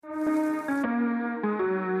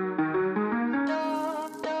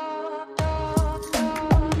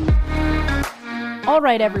All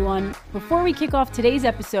right, everyone. Before we kick off today's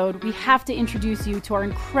episode, we have to introduce you to our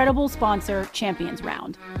incredible sponsor, Champions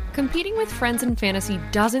Round. Competing with friends in fantasy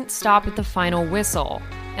doesn't stop at the final whistle.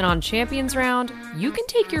 And on Champions Round, you can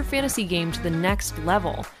take your fantasy game to the next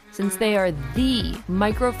level, since they are the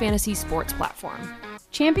micro fantasy sports platform.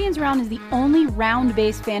 Champions Round is the only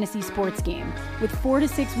round-based fantasy sports game with 4 to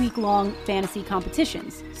 6 week long fantasy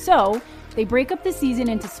competitions. So, they break up the season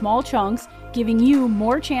into small chunks, giving you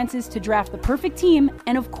more chances to draft the perfect team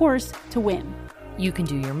and, of course, to win. You can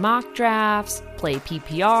do your mock drafts, play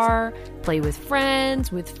PPR, play with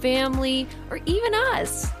friends, with family, or even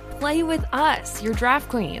us. Play with us, your draft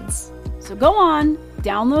queens. So go on,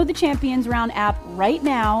 download the Champions Round app right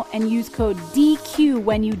now and use code DQ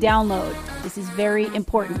when you download. This is very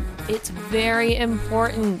important. It's very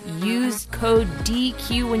important. Use code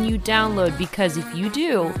DQ when you download, because if you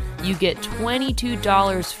do, you get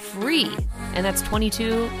 $22 free. And that's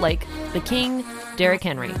 22 like the King, Derrick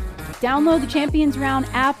Henry. Download the Champions Round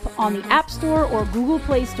app on the App Store or Google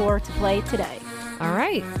Play Store to play today. All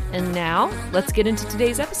right, and now let's get into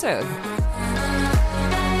today's episode.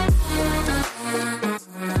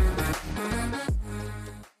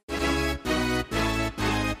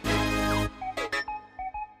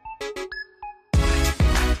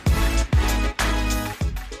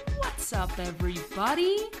 What's up,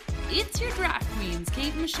 everybody? It's your draft queens,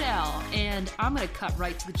 Kate and Michelle, and I'm gonna cut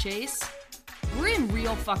right to the chase. We're in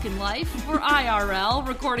real fucking life. We're IRL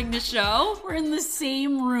recording the show. We're in the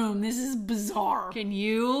same room. This is bizarre. Can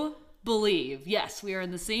you believe? Yes, we are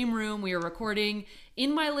in the same room. We are recording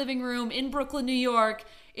in my living room in Brooklyn, New York.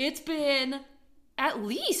 It's been at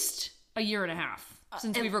least a year and a half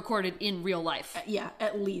since we've recorded in real life. Yeah,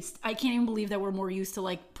 at least. I can't even believe that we're more used to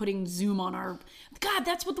like putting Zoom on our... God,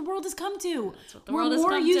 that's what the world has come to. That's what the world has come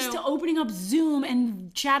to. We're more used to opening up Zoom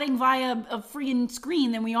and chatting via a freaking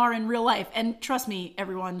screen than we are in real life. And trust me,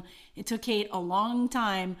 everyone, it took Kate and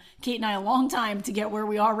I a long time to get where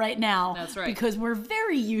we are right now. That's right. Because we're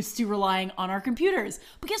very used to relying on our computers.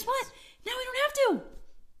 But guess what? Now we don't have to.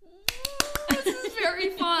 This is very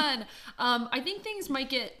fun. I think things might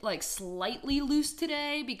get like slightly loose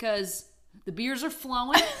today because the beers are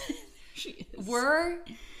flowing. She is.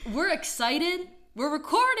 We're excited. We're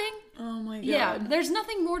recording. Oh my God. Yeah, there's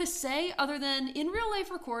nothing more to say other than in real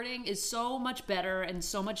life recording is so much better and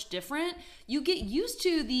so much different. You get used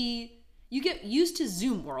to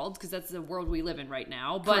Zoom world because that's the world we live in right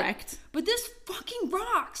now. But, Correct. But this fucking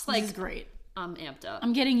rocks. Like, This is great. I'm amped up.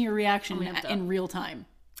 I'm getting your reaction I'm amped up. in real time.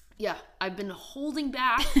 Yeah, I've been holding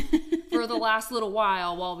back for the last little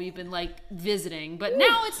while we've been like visiting, but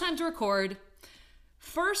now it's time to record.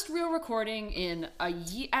 First real recording in a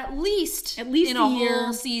year, at least in a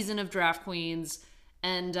whole season of Draft Queens,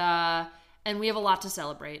 and we have a lot to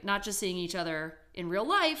celebrate. Not just seeing each other in real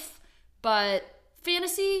life, but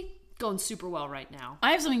fantasy going super well right now.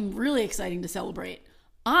 I have something really exciting to celebrate.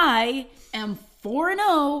 I am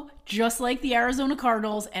 4-0, just like the Arizona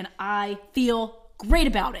Cardinals, and I feel great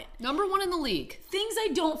about it. Number 1 in the league. Things I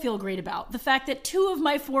don't feel great about. The fact that 2 of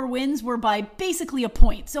my 4 wins were by basically a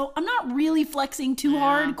point. So I'm not really flexing too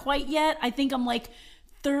hard quite yet. I think I'm like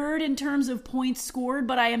 3rd in terms of points scored,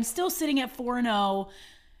 but I am still sitting at 4-0,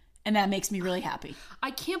 and that makes me really happy.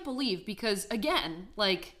 I can't believe because, again,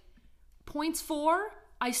 like, points 4,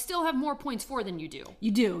 I still have more points 4 than you do.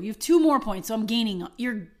 You do. You have 2 more points, so I'm gaining.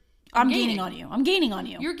 I'm gaining on you. I'm gaining on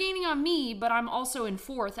you. You're gaining on me, but I'm also in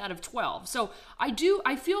 4th out of 12. So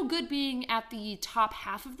I feel good being at the top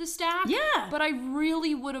half of the stack. Yeah. But I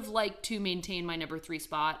really would have liked to maintain my number 3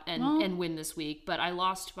 spot and win this week. But I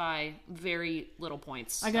lost by very little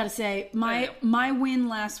points. I gotta say, my win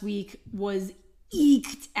last week was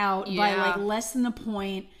eked out by like less than a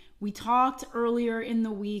point. We talked earlier in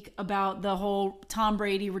the week about the whole Tom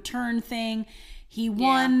Brady return thing. He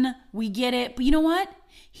won. Yeah. We get it. But you know what?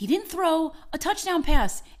 He didn't throw a touchdown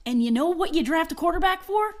pass. And you know what you draft a quarterback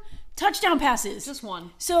for? Touchdown passes. Just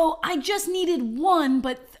one. So I just needed one,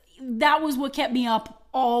 but that was what kept me up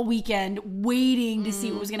all weekend waiting to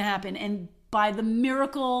see what was going to happen. And by the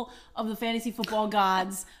miracle of the fantasy football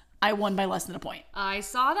gods, I won by less than a point. I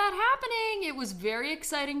saw that happening. It was very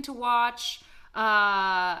exciting to watch.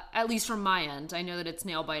 At least from my end. I know that it's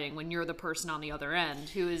nail biting when you're the person on the other end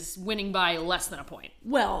who is winning by less than a point.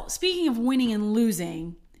 Well, speaking of winning and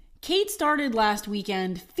losing, Kate started last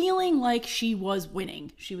weekend feeling like she was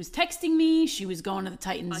winning. She was texting me. She was going to the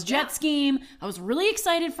Titans-Jets game. I was really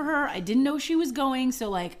excited for her. I didn't know she was going, so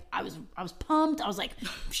like I was pumped. I was like,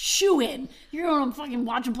 shoo in. You're going to fucking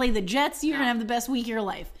watch and play the Jets. You're going to have the best week of your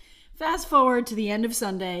life. Fast forward to the end of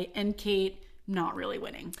Sunday, and Kate not really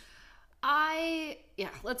winning.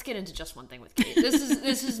 Let's get into just one thing with Kate.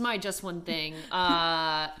 This is my just one thing.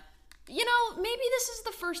 Maybe this is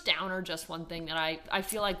the first downer just one thing that I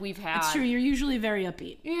feel like we've had. It's true. You're usually very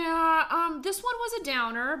upbeat. Yeah. This one was a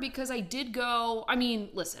downer because I did go. I mean,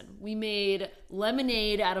 listen, we made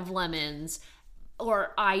lemonade out of lemons.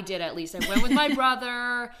 Or I did, at least. I went with my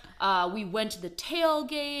brother. We went to the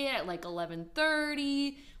tailgate at like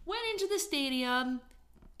 11:30. Went into the stadium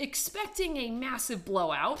expecting a massive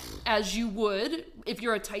blowout, as you would if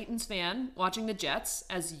you're a Titans fan watching the Jets.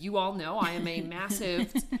 As you all know, I am a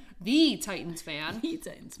massive the Titans fan. The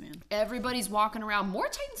Titans fan. Everybody's walking around. More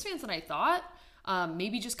Titans fans than I thought.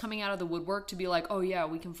 Maybe just coming out of the woodwork to be like, oh yeah,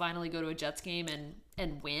 we can finally go to a Jets game and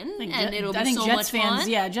win, and it'll be so much fun.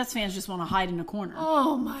 Yeah, Jets fans just want to hide in a corner.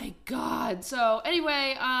 Oh my god! So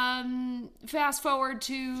anyway, fast forward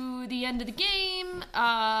to the end of the game.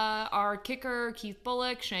 Our kicker Keith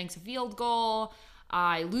Bullock shanks a field goal.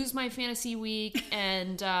 I lose my fantasy week,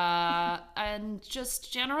 and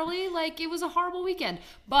just generally, like, it was a horrible weekend.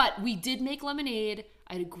 But we did make lemonade.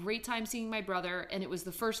 I had a great time seeing my brother, and it was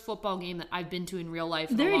the first football game that I've been to in real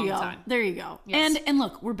life in a long time. There you go. Yes. And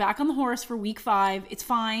look, we're back on the horse for week 5. It's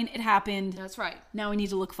fine. It happened. That's right. Now we need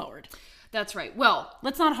to look forward. That's right. Well,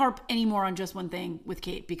 let's not harp anymore on just one thing with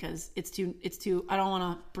Kate, because it's too I don't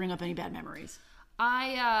want to bring up any bad memories.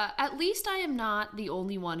 At least I am not the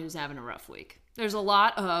only one who's having a rough week. There's a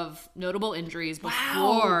lot of notable injuries before.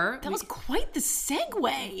 Wow, that was quite the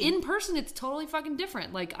segue. In person, it's totally fucking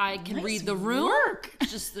different. Like, I can read the room.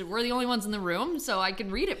 It's just we're the only ones in the room, so I can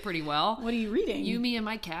read it pretty well. What are you reading? You, me, and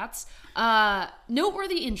my cats.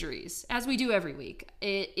 Noteworthy injuries, as we do every week.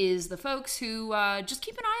 It is the folks who just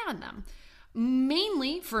keep an eye on them.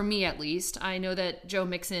 Mainly, for me at least, I know that Joe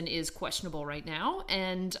Mixon is questionable right now,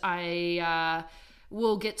 and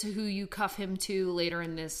we'll get to who you cuff him to later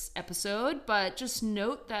in this episode, but just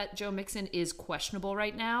note that Joe Mixon is questionable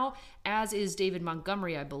right now, as is David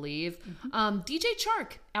Montgomery, I believe. Mm-hmm. DJ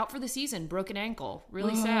Chark, out for the season, broken ankle.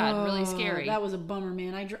 Really sad, really scary. That was a bummer,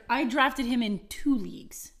 man. I drafted him in 2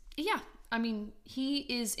 leagues. Yeah, I mean, he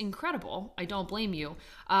is incredible. I don't blame you.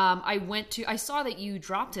 I saw that you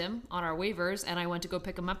dropped him on our waivers, and I went to go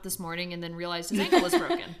pick him up this morning and then realized his ankle was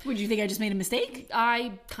broken. Would you think I just made a mistake?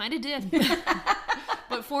 I kind of did.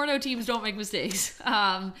 But 4-0 teams don't make mistakes.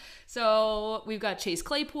 So we've got Chase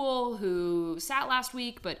Claypool, who sat last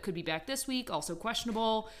week but could be back this week, also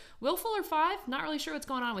questionable. Will Fuller 5, not really sure what's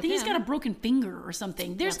going on with him. He's got a broken finger or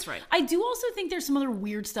something. That's right. I do also think there's some other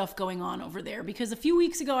weird stuff going on over there, because a few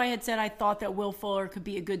weeks ago I had said I thought that Will Fuller could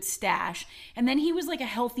be a good stash, and then he was like a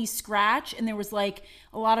healthy scratch, and there was like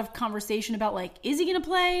a lot of conversation about like, is he gonna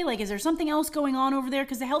play? Like, is there something else going on over there?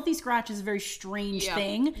 Because the healthy scratch is a very strange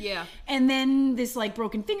thing. Yeah. And then this like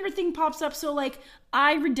broken finger thing pops up, so like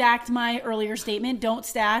I redact my earlier statement. Don't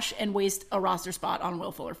stash and waste a roster spot on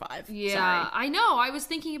Will Fuller 5. Yeah, sorry. I know. I was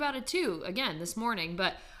thinking about it too, again, this morning.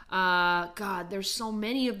 But, God, there's so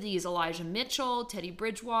many of these. Elijah Mitchell, Teddy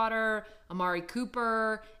Bridgewater, Amari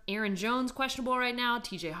Cooper, Aaron Jones questionable right now,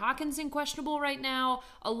 TJ Hawkinson questionable right now.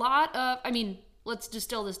 A lot of, let's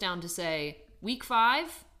distill this down to say, week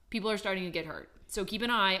 5, people are starting to get hurt. So keep an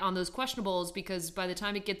eye on those questionables, because by the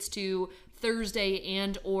time it gets to Thursday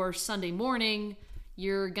and or Sunday morning,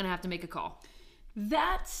 you're going to have to make a call.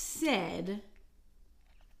 That said,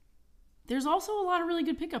 there's also a lot of really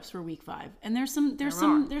good pickups for week 5. And there's some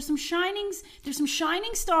shining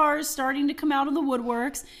stars starting to come out of the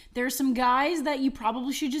woodworks. There's some guys that you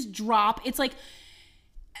probably should just drop. It's like,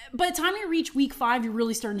 by the time you reach week 5, you're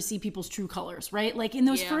really starting to see people's true colors, right? Like in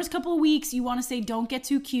those first couple of weeks, you want to say, don't get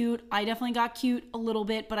too cute. I definitely got cute a little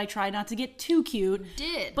bit, but I tried not to get too cute. You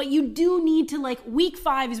did. But you do need to, like, week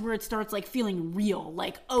 5 is where it starts like feeling real.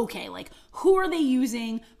 Like, okay, like who are they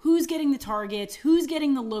using? Who's getting the targets? Who's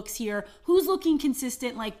getting the looks here? Who's looking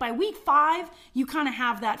consistent? Like by week 5, you kind of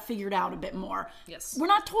have that figured out a bit more. Yes. We're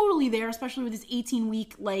not totally there, especially with this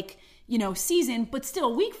 18-week, like, season, but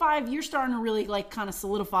still week 5, you're starting to really like kind of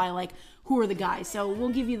solidify like who are the guys. So we'll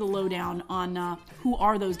give you the lowdown on who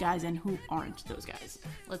are those guys and who aren't those guys.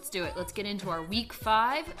 Let's do it. Let's get into our week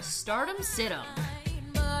 5 Stardom Situm.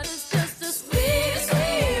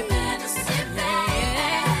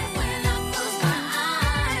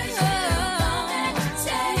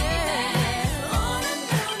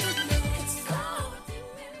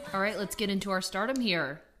 All right, let's get into our stardom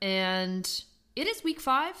here. And it is week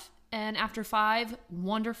 5. And after 5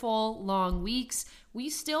 wonderful long weeks, we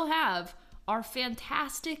still have our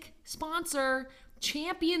fantastic sponsor,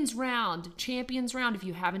 Champions Round. Champions Round, if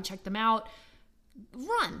you haven't checked them out,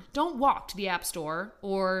 run. Don't walk to the App Store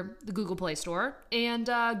or the Google Play Store and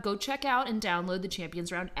go check out and download the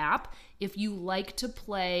Champions Round app if you like to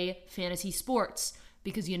play fantasy sports.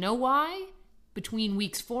 Because you know why? Between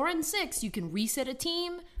weeks 4 and 6, you can reset a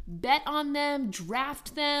team, bet on them,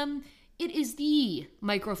 draft them. It is the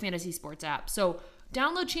micro fantasy sports app. So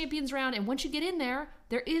download Champions Round, and once you get in there,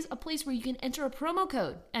 there is a place where you can enter a promo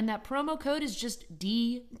code. And that promo code is just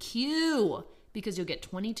DQ. Because you'll get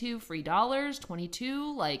 22 free dollars,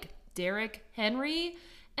 22 like Derrick Henry,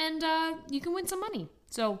 and you can win some money.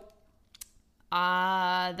 So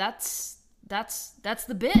that's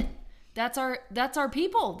the bit. That's our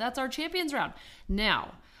people. That's our Champions Round.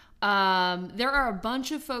 Now, there are a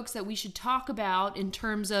bunch of folks that we should talk about in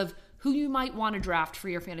terms of who you might want to draft for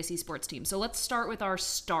your fantasy sports team. So let's start with our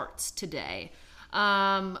starts today.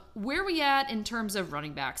 Where are we at in terms of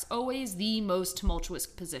running backs? Always the most tumultuous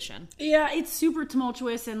position. Yeah, it's super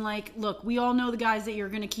tumultuous. And like, look, we all know the guys that you're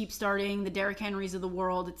going to keep starting, the Derrick Henrys of the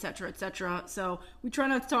world, et cetera, et cetera. So we try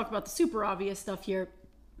not to talk about the super obvious stuff here.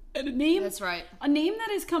 And a name, that's right. A name that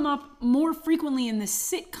has come up more frequently in the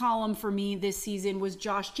sit column for me this season was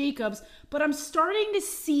Josh Jacobs, but I'm starting to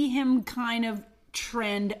see him kind of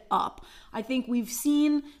trend up. I think we've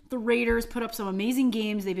seen the Raiders put up some amazing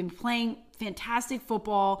games. They've been playing fantastic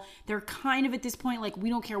football. They're kind of at this point like, we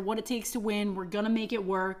don't care what it takes to win. We're going to make it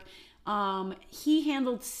work. He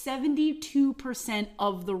handled 72%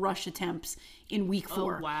 of the rush attempts in week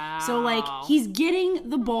 4. Oh, wow. So like he's getting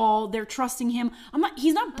the ball. They're trusting him.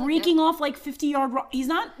 He's not breaking off like 50-yard. He's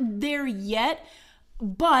not there yet.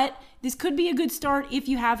 But this could be a good start if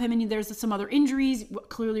you have him and there's some other injuries.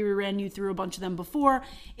 Clearly, we ran you through a bunch of them before.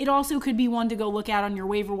 It also could be one to go look at on your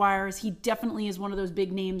waiver wires. He definitely is one of those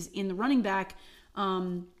big names in the running back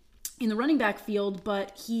field,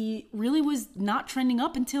 but he really was not trending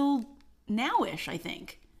up until now-ish, I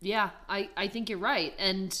think. Yeah, I think you're right.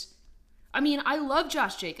 And, I mean, I love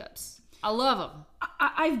Josh Jacobs. I love him.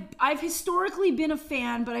 I've historically been a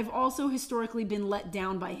fan, but I've also historically been let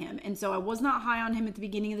down by him. And so I was not high on him at the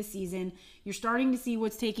beginning of the season. You're starting to see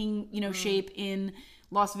what's taking, shape in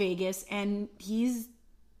Las Vegas, and he's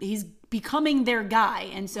becoming their guy.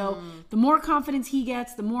 And so the more confidence he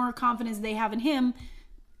gets, the more confidence they have in him.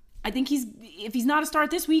 I think if he's not a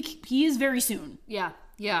start this week, he is very soon. Yeah.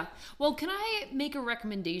 Well, can I make a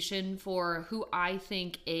recommendation for who I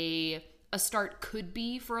think a start could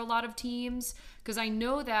be for a lot of teams? Because I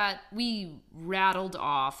know that we rattled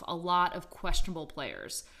off a lot of questionable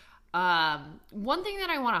players. One thing that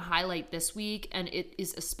I want to highlight this week, and it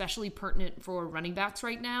is especially pertinent for running backs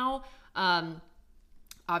right now,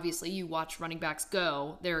 obviously you watch running backs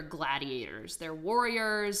go, they're gladiators, they're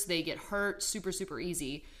warriors, they get hurt super, super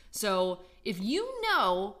easy. So if you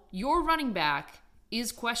know your running back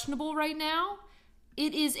is questionable right now,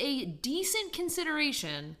 it is a decent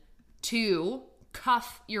consideration to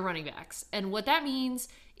cuff your running backs. And what that means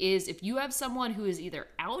is if you have someone who is either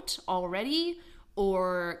out already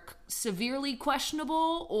or severely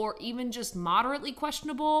questionable or even just moderately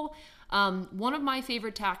questionable, one of my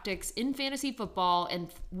favorite tactics in fantasy football, and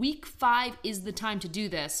week 5 is the time to do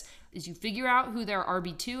this, is you figure out who their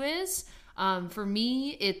RB2 is. For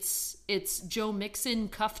me, it's Joe Mixon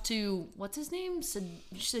cuffed to, what's his name?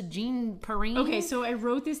 Sajin Perine? Okay, so I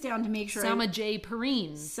wrote this down to make sure. Samaje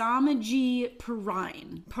Perine. Samaje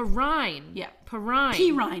Perine. Perine. Yeah.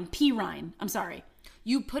 Perine. Perine. I'm sorry.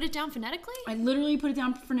 You put it down phonetically? I literally put it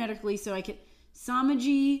down phonetically so I could.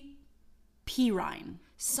 Samaje Perine.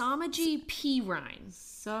 Samaje Perine.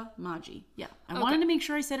 Samaje. Yeah. I wanted to make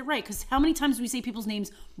sure I said it right, because how many times do we say people's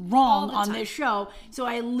names wrong on this show? So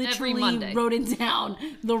I literally wrote it down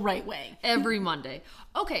the right way. Every Monday.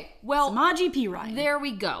 Okay, well. Samaje Perine. There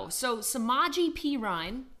we go. So Samaje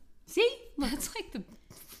Perine. See? That's like the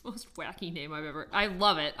most wacky name I've ever. I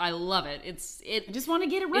love it. I just want to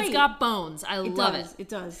get it right. It's got bones. I love it. It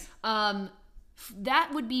does.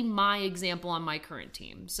 That would be my example on my current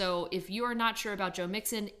team. So if you are not sure about Joe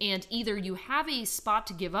Mixon and either you have a spot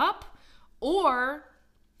to give up or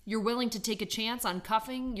you're willing to take a chance on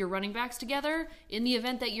cuffing your running backs together, in the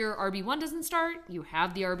event that your RB1 doesn't start, you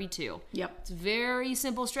have the RB2. Yep. It's a very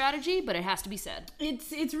simple strategy, but it has to be said.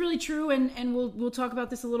 It's really true, and we'll talk about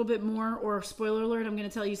this a little bit more, or spoiler alert, I'm going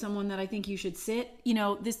to tell you someone that I think you should sit.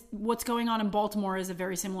 What's going on in Baltimore is a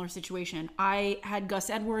very similar situation. I had Gus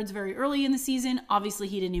Edwards very early in the season. Obviously,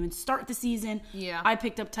 he didn't even start the season. Yeah. I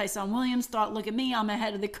picked up Tyson Williams, thought, look at me, I'm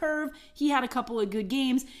ahead of the curve. He had a couple of good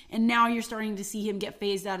games, and now you're starting to see him get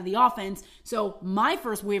phased out of the offense. So my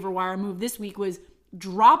first waiver wire move this week was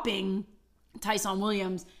dropping Tyson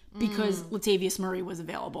Williams because Latavius Murray was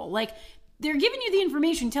available. Like, they're giving you the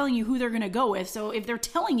information telling you who they're going to go with. So if they're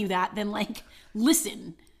telling you that, then like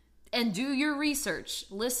listen. And do your research.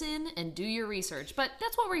 Listen and do your research. But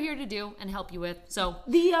that's what we're here to do and help you with. So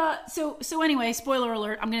so anyway, spoiler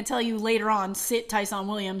alert, I'm going to tell you later on, sit Tyson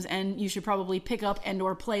Williams, and you should probably pick up and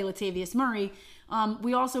or play Latavius Murray.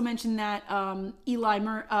 We also mentioned that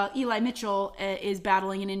Eli Mitchell is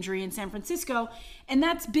battling an injury in San Francisco, and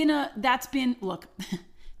that's been look,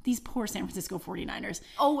 these poor San Francisco 49ers.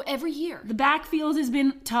 Oh, every year. The backfield has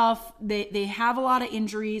been tough. They have a lot of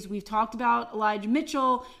injuries. We've talked about Elijah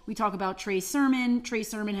Mitchell. We talk about Trey Sermon. Trey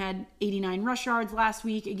Sermon had 89 rush yards last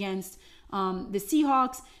week against the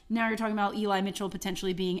Seahawks. Now you're talking about Eli Mitchell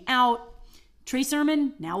potentially being out. Trey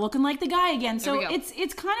Sermon now looking like the guy again. So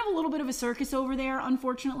it's kind of a little bit of a circus over there,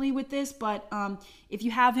 unfortunately, with this. But if you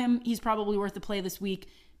have him, he's probably worth the play this week,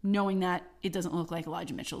 knowing that it doesn't look like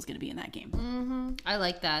Elijah Mitchell is going to be in that game. Mm-hmm. I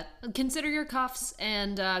like that. Consider your cuffs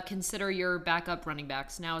and consider your backup running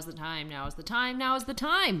backs. Now is the time. Now is the time. Now is the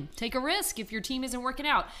time. Take a risk if your team isn't working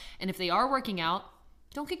out. And if they are working out,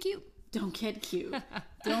 don't get cute. Don't get cute.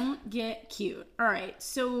 Don't get cute. All right.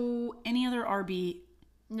 So any other RB?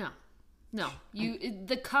 No.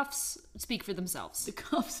 The cuffs speak for themselves. The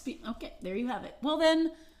cuffs speak. Okay, there you have it. Well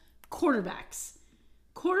then, quarterbacks.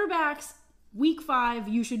 Week 5,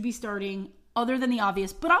 you should be starting, other than the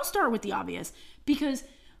obvious. But I'll start with the obvious because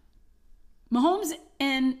Mahomes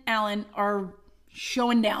and Allen are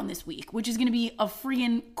showing down this week, which is going to be a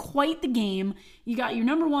friggin' quite the game. You got your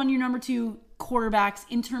number 1, your number 2 quarterbacks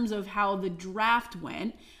in terms of how the draft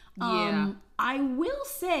went. Yeah. I will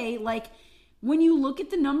say, like, when you look at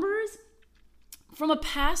the numbers, from a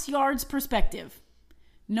pass yards perspective,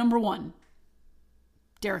 number 1,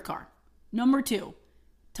 Derek Carr. Number 2,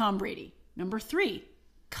 Tom Brady. Number 3,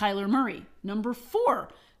 Kyler Murray. Number 4,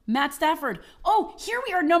 Matt Stafford. Oh, here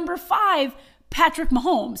we are, number 5, Patrick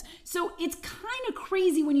Mahomes. So it's kind of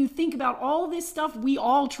crazy when you think about all this stuff we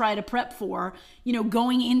all try to prep for,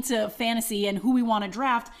 going into fantasy and who we want to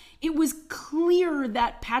draft. It was clear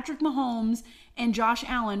that Patrick Mahomes and Josh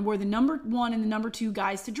Allen were the number 1 and the number 2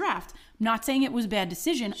 guys to draft. I'm not saying it was a bad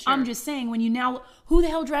decision. Sure. I'm just saying who the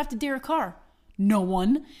hell drafted Derek Carr? No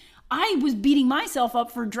one. I was beating myself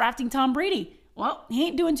up for drafting Tom Brady. Well, he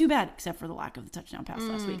ain't doing too bad, except for the lack of the touchdown pass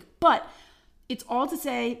last week. But it's all to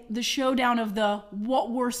say the showdown of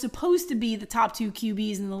what were supposed to be the top 2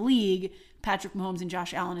 QBs in the league, Patrick Mahomes and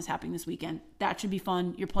Josh Allen, is happening this weekend. That should be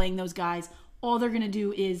fun. You're playing those guys. All they're going to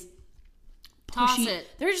do is toss it.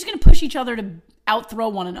 They're just going to push each other to outthrow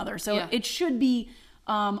one another. So it should be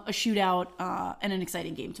a shootout and an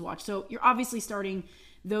exciting game to watch. So you're obviously starting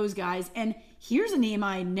those guys. And here's a name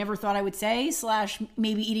I never thought I would say, /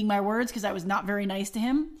 maybe eating my words because I was not very nice to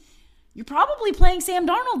him. You're probably playing Sam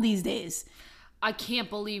Darnold these days. I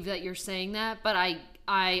can't believe that you're saying that, but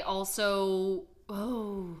I also...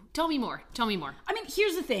 Oh, tell me more. I mean,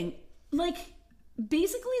 here's the thing. Like,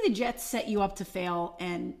 basically the Jets set you up to fail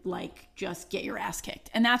and, like, just get your ass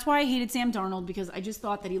kicked. And that's why I hated Sam Darnold, because I just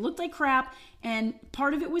thought that he looked like crap. And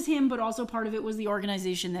part of it was him, but also part of it was the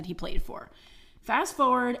organization that he played for. Fast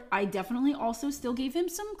forward, I definitely also still gave him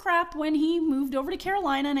some crap when he moved over to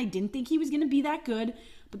Carolina, and I didn't think he was going to be that good.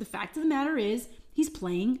 But the fact of the matter is, he's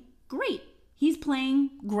playing great.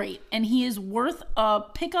 And he is worth a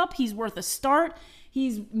pickup. He's worth a start.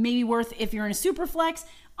 He's maybe worth, if you're in a super flex.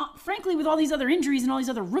 Frankly, with all these other injuries and all these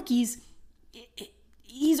other rookies,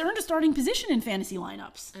 he's earned a starting position in fantasy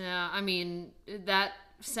lineups. Yeah, I mean, that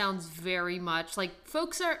sounds very much like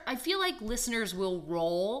I feel like listeners will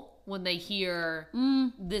roll when they hear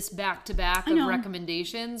this back-to-back of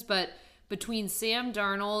recommendations, but between Sam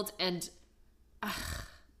Darnold and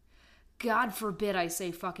God forbid I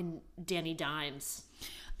say fucking Danny Dimes.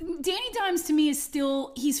 Danny Dimes to me is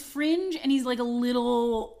still, he's fringe and he's like a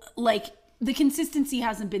little, like, the consistency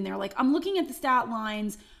hasn't been there. Like, I'm looking at the stat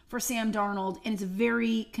lines for Sam Darnold and it's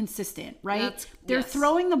very consistent, right? They're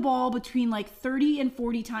throwing the ball between like 30 and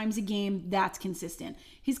 40 times a game. That's consistent.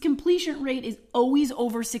 His completion rate is always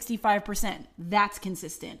over 65%. That's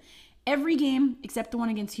consistent. Every game, except the one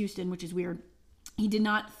against Houston, which is weird, he did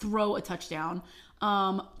not throw a touchdown.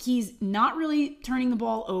 He's not really turning the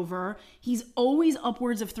ball over. He's always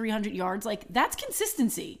upwards of 300 yards. Like, that's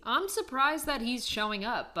consistency. I'm surprised that he's showing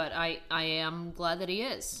up, but I am glad that he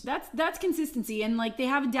is. That's consistency. And like, they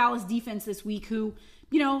have a Dallas defense this week who,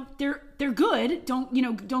 they're good.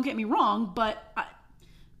 Don't get me wrong, but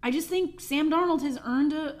I just think Sam Darnold has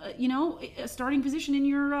earned a starting position in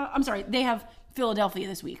your, I'm sorry, they have Philadelphia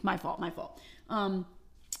this week. My fault.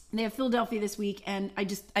 They have Philadelphia this week, and I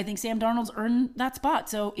think Sam Darnold's earned that spot.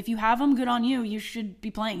 So if you have him, good on you. You should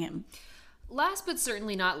be playing him. Last but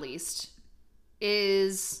certainly not least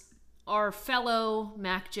is our fellow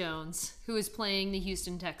Mac Jones, who is playing the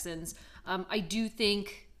Houston Texans. I do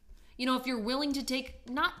think, if you're willing to take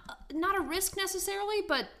not a risk necessarily,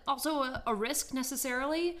 but also a risk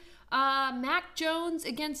necessarily, Mac Jones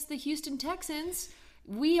against the Houston Texans,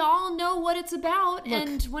 we all know what it's about. Look,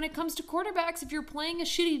 and when it comes to quarterbacks, if you're playing a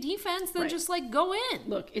shitty defense, then just go in.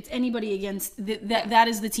 Look, it's anybody against that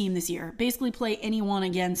is the team this year. Basically play anyone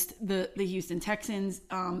against the Houston Texans.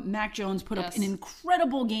 Mac Jones put up an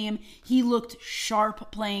incredible game. He looked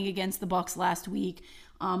sharp playing against the Bucs last week.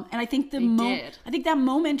 And I think I think that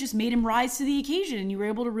moment just made him rise to the occasion, and you were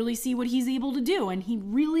able to really see what he's able to do. And he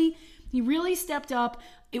really stepped up.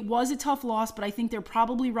 It was a tough loss, but I think they're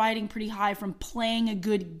probably riding pretty high from playing a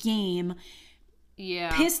good game.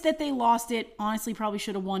 Yeah. Pissed that they lost it. Honestly, probably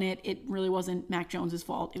should have won it. It really wasn't Mac Jones'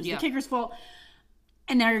 fault. It was the kicker's fault.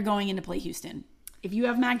 And now you're going in to play Houston. If you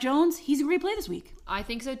have Mac Jones, he's a great play this week. I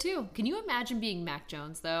think so too. Can you imagine being Mac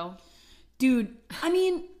Jones, though? Dude, I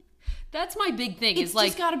mean... That's my big thing. It's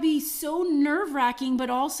just got to be so nerve-wracking, but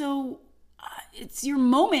also... it's your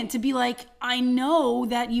moment to be like, I know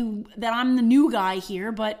that I'm the new guy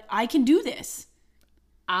here, but I can do this.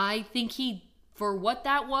 I think for what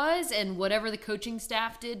that was and whatever the coaching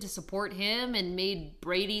staff did to support him and made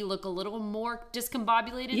Brady look a little more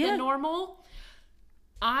discombobulated than normal,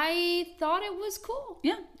 I thought it was cool.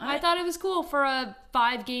 Yeah. I thought it was cool for a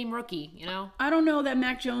 5-game rookie, I don't know that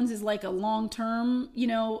Mac Jones is like a long-term,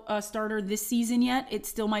 starter this season yet. It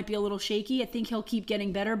still might be a little shaky. I think he'll keep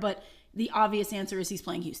getting better, but the obvious answer is he's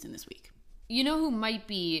playing Houston this week. You know who might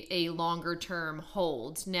be a longer-term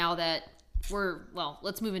hold now that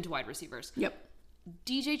let's move into wide receivers. Yep.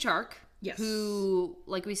 DJ Chark, who,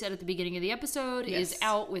 like we said at the beginning of the episode, is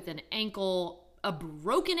out with a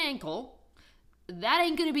broken ankle. That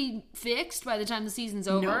ain't going to be fixed by the time the season's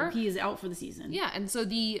over. No, he is out for the season. Yeah, and so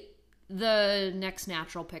the next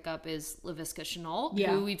natural pickup is Laviska Shenault,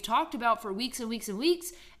 who we've talked about for weeks and weeks and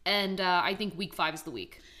weeks, and I think week 5 is the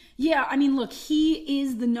week. Yeah, I mean, look, he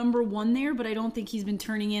is the number one there, but I don't think he's been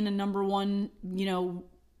turning in a number one,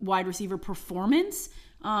 wide receiver performance.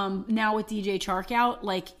 Now with DJ Chark out,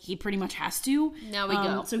 he pretty much has to. Now we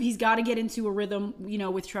go. So he's got to get into a rhythm,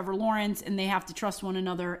 with Trevor Lawrence, and they have to trust one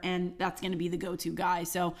another, and that's going to be the go-to guy.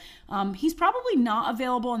 So he's probably not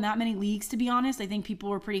available in that many leagues, to be honest. I think people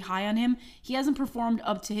were pretty high on him. He hasn't performed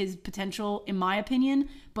up to his potential, in my opinion,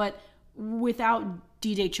 but without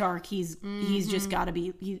DJ Chark, he's just got to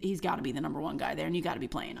be he's got to be the number one guy there, and you got to be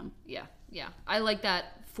playing him. Yeah, I like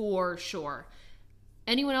that for sure.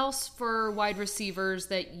 Anyone else for wide receivers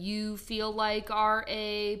that you feel like are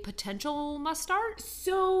a potential must start?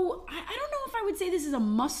 So I don't know if I would say this is a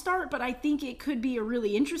must start, but I think it could be a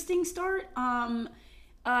really interesting start.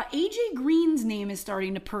 AJ Green's name is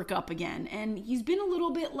starting to perk up again, and he's been a little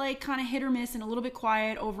bit kind of hit or miss and a little bit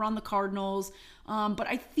quiet over on the Cardinals. But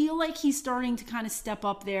I feel like he's starting to kind of step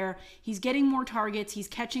up there. He's getting more targets. He's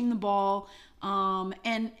catching the ball.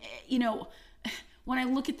 And when I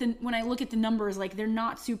look at the numbers, they're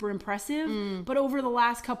not super impressive. But over the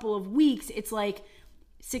last couple of weeks, it's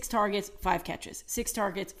 6 targets, 5 catches. 6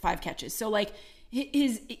 targets, 5 catches. So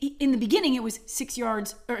in the beginning it was 6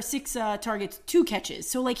 targets, 2 catches.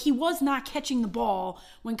 So he was not catching the ball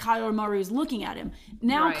when Kyler Murray was looking at him.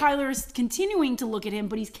 Now Kyler is continuing to look at him,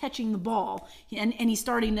 but he's catching the ball and he's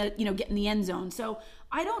starting to get in the end zone. So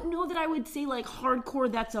I don't know that I would say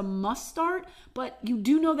hardcore that's a must start, but you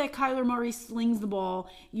do know that Kyler Murray slings the ball.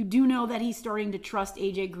 You do know that he's starting to trust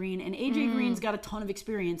AJ Green, and AJ Green's got a ton of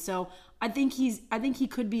experience. So I think he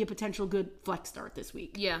could be a potential good flex start this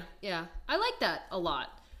week. Yeah. I like that a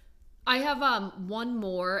lot. I have one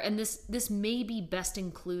more, and this may be best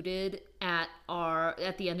included at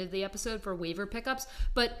the end of the episode for waiver pickups,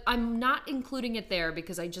 but I'm not including it there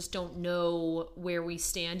because I just don't know where we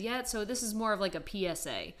stand yet. So this is more of a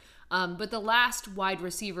PSA. But the last wide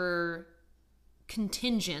receiver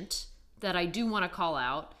contingent that I do want to call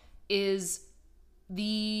out is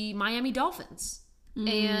the Miami Dolphins.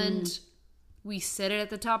 And we said it at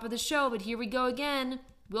the top of the show, but here we go again.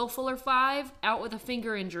 Will Fuller 5 out with a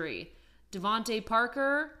finger injury. Devontae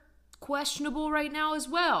Parker questionable right now as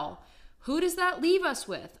well. Who does that leave us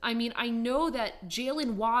with? I mean, I know that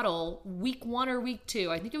Jalen Waddle, week 1 or week 2,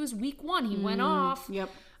 I think it was week 1, he went off. Yep.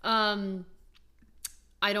 I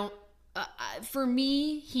don't. For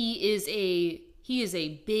me, he is a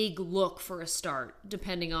big look for a start,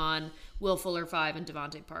 depending on Will Fuller 5 and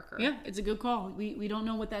Devontae Parker. Yeah, it's a good call. We don't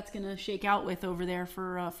know what that's going to shake out with over there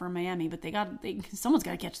for Miami, but someone's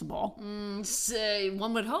got to catch the ball.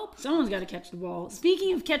 One would hope. Someone's got to catch the ball.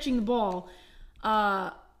 Speaking of catching the ball,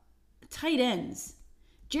 tight ends.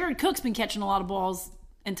 Jared Cook's been catching a lot of balls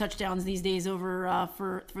and touchdowns these days over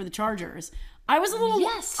for the Chargers. I was a little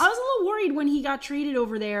worried when he got traded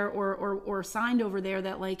over there or signed over there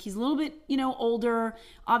that like he's a little bit, older.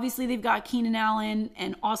 Obviously they've got Keenan Allen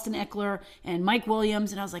and Austin Eckler and Mike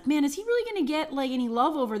Williams, and I was like, man, is he really going to get like any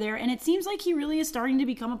love over there? And it seems like he really is starting to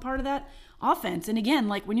become a part of that offense. And again,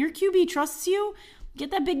 like when your QB trusts you,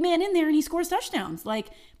 get that big man in there and he scores touchdowns. Like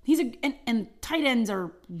and tight ends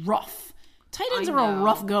are rough. Tight ends are a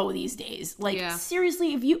rough go these days. Like, seriously,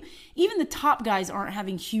 even the top guys aren't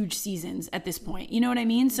having huge seasons at this point. You know what I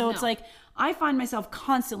mean? So it's like, I find myself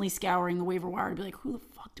constantly scouring the waiver wire to be like, who the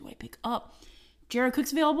fuck do I pick up? Jared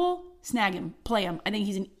Cook's available? Snag him. Play him. I think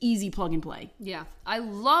he's an easy plug and play. Yeah. I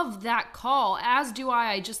love that call, as do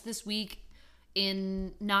I just this week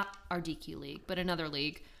in not our DQ league, but another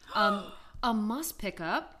league. A must pick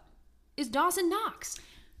up is Dawson Knox.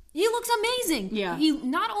 He looks amazing. Yeah.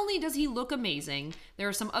 Not only does he look amazing, there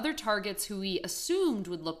are some other targets who we assumed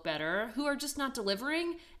would look better who are just not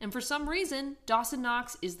delivering. And for some reason, Dawson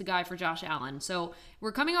Knox is the guy for Josh Allen. So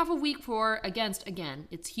we're coming off of week 4 against, again,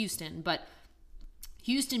 it's Houston, but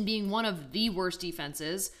Houston being one of the worst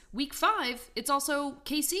defenses. Week 5, it's also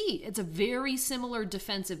KC. It's a very similar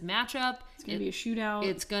defensive matchup. It's going to be a shootout.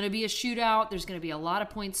 It's going to be a shootout. There's going to be a lot of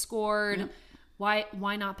points scored. Yep.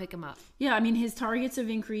 Why not pick him up? Yeah, I mean, his targets have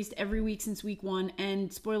increased every week since week 1,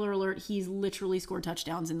 and spoiler alert, he's literally scored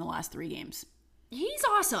touchdowns in the last 3 games. He's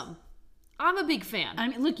awesome. I'm a big fan. I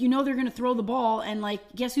mean, look, they're going to throw the ball, and like,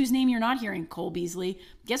 guess whose name you're not hearing? Cole Beasley.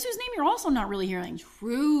 Guess whose name you're also not really hearing?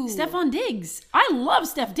 True. Stephon Diggs. I love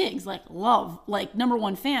Steph Diggs, like number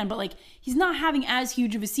 1 fan, but like, he's not having as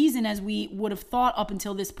huge of a season as we would have thought up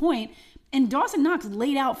until this point. And Dawson Knox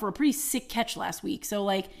laid out for a pretty sick catch last week. So,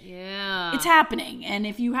 like, yeah, it's happening. And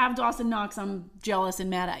if you have Dawson Knox, I'm jealous and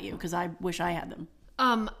mad at you because I wish I had them.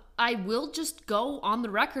 I will just go on the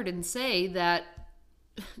record and say that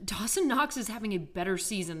Dawson Knox is having a better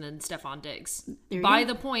season than Stephon Diggs. By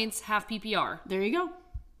the points, half PPR. There you go.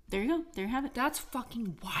 There you have it. That's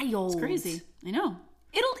fucking wild. It's crazy. I know.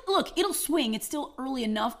 It'll swing. It's still early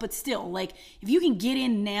enough, but still, like, if you can get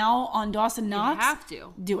in now on Dawson Knox, you have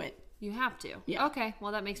to. Do it. You have to. Yeah. Okay.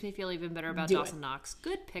 Well, that makes me feel even better about Dawson Knox.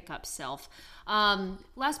 Good pickup, self.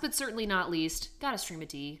 Last but certainly not least, gotta stream a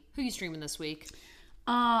D. Who you streaming this week?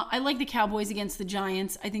 I like the Cowboys against the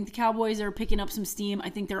Giants. I think the Cowboys are picking up some steam. I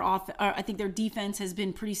think their defense has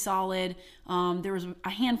been pretty solid. There was a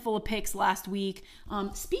handful of picks last week.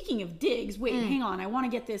 Speaking of Diggs, wait, hang on. I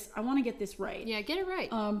want to get this right. Yeah, get it right.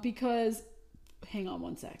 Because hang on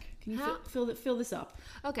one sec. Can you fill this up?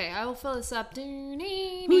 Okay, I will fill this up.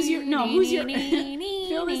 Who's your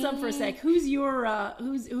fill this up for a sec. Who's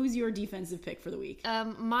your defensive pick for the week?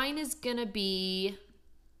 Mine is gonna be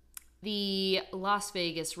the Las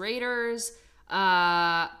Vegas Raiders.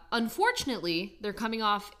 Unfortunately, they're coming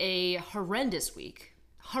off a horrendous week.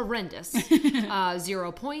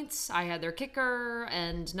 0 points. I had their kicker,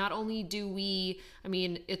 and not only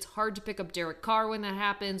it's hard to pick up Derek Carr when that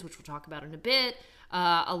happens, which we'll talk about in a bit,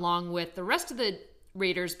 along with the rest of the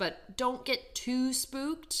Raiders, but don't get too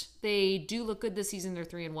spooked. They do look good this season. They're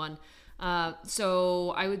 3-1.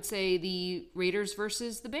 So I would say the Raiders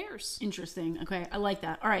versus the Bears. Interesting. Okay, I like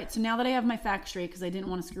that. All right, so now that I have my facts straight, because I didn't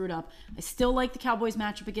want to screw it up, I still like the Cowboys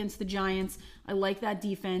matchup against the Giants. I like that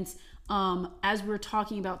defense. As we're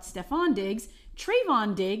talking about Stephon Diggs,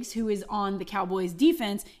 Trayvon Diggs, who is on the Cowboys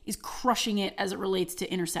defense, is crushing it as it relates to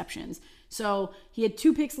interceptions. So he had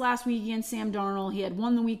 2 picks last week against Sam Darnold. He had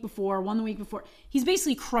one the week before. He's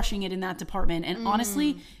basically crushing it in that department. And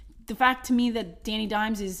honestly, the fact to me that Danny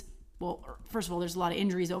Dimes is, well, first of all, there's a lot of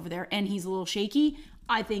injuries over there, and he's a little shaky.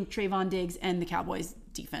 I think Trayvon Diggs and the Cowboys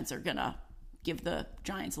defense are going to give the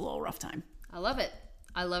Giants a little rough time. I love it.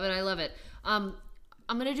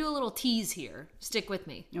 I'm going to do a little tease here. Stick with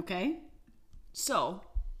me. Okay. So,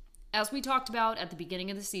 as we talked about at the beginning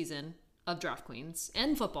of the season of Draft Queens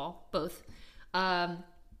and football, both,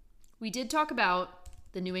 we did talk about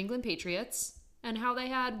the New England Patriots and how they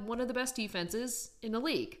had one of the best defenses in the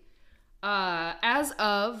league. As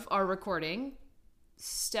of our recording,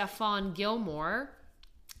 Stephon Gilmore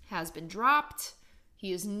has been dropped.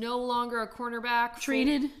 He is no longer a cornerback.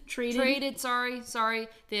 Traded. Sorry.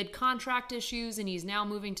 They had contract issues, and he's now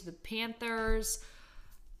moving to the Panthers.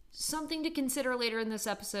 Something to consider later in this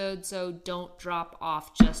episode, so don't drop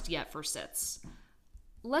off just yet for sits.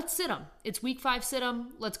 let's sit him. It's week 5 sit him.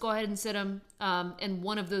 Let's go ahead and sit him. And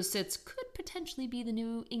one of those sits could potentially be the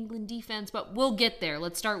New England defense, but we'll get there.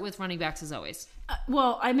 Let's start with running backs as always.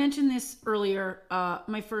 Well, I mentioned this earlier.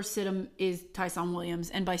 My first sit him is Tyson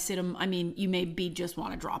Williams. And by sit him, I mean, you maybe just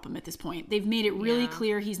want to drop him at this point. They've made it really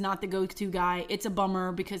clear he's not the go-to guy. It's a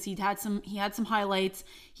bummer because he had some highlights.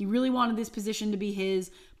 He really wanted this position to be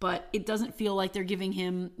his, but it doesn't feel like they're giving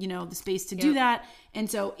him, the space to do that. And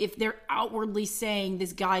so if they're outwardly saying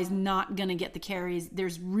this guy's not going to get the carries,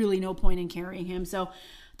 there's really no point in carrying him. So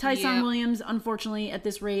Tyson Williams, unfortunately, at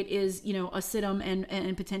this rate is, a sit-em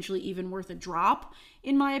and potentially even worth a drop,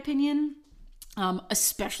 in my opinion.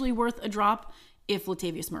 Especially worth a drop if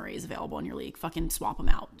Latavius Murray is available in your league. Fucking swap him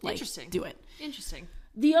out. Interesting. Do it. Interesting.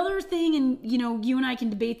 The other thing, and, you and I can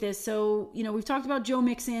debate this. So, we've talked about Joe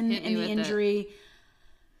Mixon and the injury.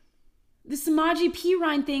 The Samaje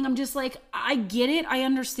Perine thing, I'm just like, I get it. I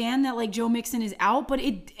understand that Joe Mixon is out, but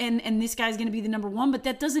and this guy's going to be the number 1, but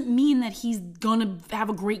that doesn't mean that he's going to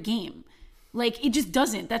have a great game. It just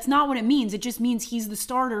doesn't. That's not what it means. It just means he's the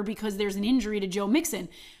starter because there's an injury to Joe Mixon.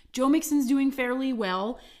 Joe Mixon's doing fairly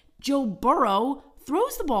well. Joe Burrow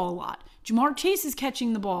throws the ball a lot. Jamar Chase is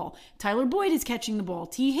catching the ball. Tyler Boyd is catching the ball.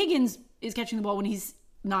 T. Higgins is catching the ball when he's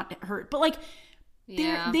not hurt. But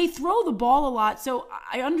they throw the ball a lot, so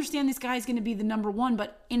I understand this guy's going to be the number 1,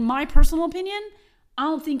 but in my personal opinion, I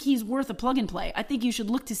don't think he's worth a plug and play. I think you should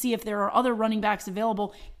look to see if there are other running backs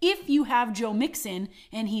available. If you have Joe Mixon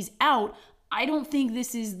and he's out, I don't think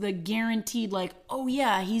this is the guaranteed, oh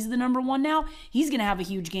yeah, he's the number 1 now. He's going to have a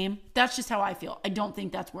huge game. That's just how I feel. I don't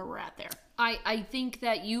think that's where we're at there. I think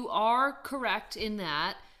that you are correct in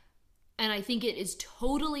that, and I think it is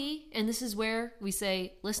totally, and this is where we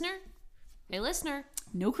say, listener, hey, listener.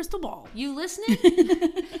 No crystal ball. You listening?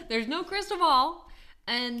 There's no crystal ball.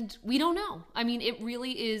 And we don't know. I mean, it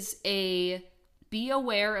really is be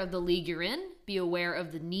aware of the league you're in. Be aware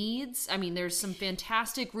of the needs. I mean, there's some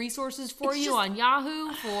fantastic resources for you on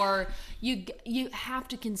Yahoo. You have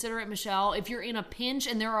to consider it, Michelle. If you're in a pinch,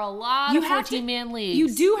 and there are a lot of 14-man leagues.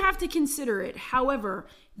 You do have to consider it. However,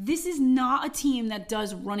 this is not a team that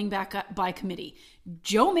does running back by committee.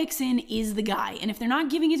 Joe Mixon is the guy. And if they're not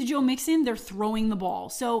giving it to Joe Mixon, they're throwing the ball.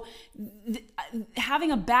 So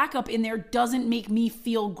having a backup in there doesn't make me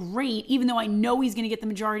feel great, even though I know he's going to get the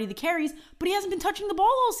majority of the carries, but he hasn't been touching the ball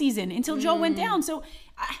all season until Joe went down. So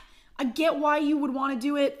I get why you would want to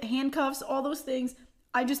do it. Handcuffs, all those things.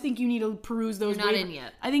 I just think you need to peruse those. You're not in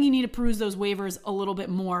yet. I think you need to peruse those waivers a little bit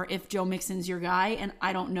more if Joe Mixon's your guy. And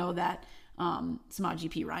I don't know that Samaje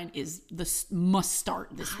Perine is the must start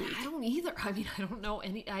this week. I don't either. I mean, I don't know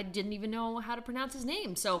I didn't even know how to pronounce his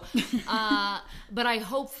name. So, but I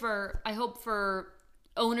hope for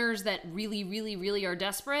owners that really, really, really are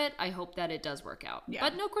desperate, I hope that it does work out. Yeah.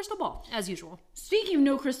 But no crystal ball, as usual. Speaking of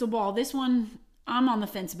no crystal ball, this one I'm on the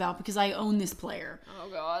fence about because I own this player. Oh,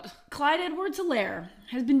 God. Clyde Edwards-Helaire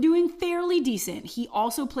has been doing fairly decent. He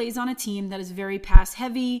also plays on a team that is very pass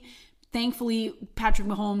heavy. Thankfully, Patrick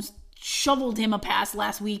Mahomes shoveled him a pass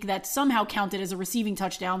last week that somehow counted as a receiving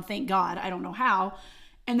touchdown. Thank God. I don't know how.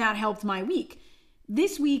 And that helped my week.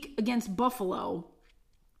 This week against Buffalo,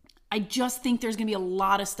 I just think there's going to be a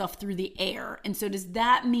lot of stuff through the air. And so does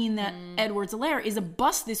that mean that Edwards-Helaire is a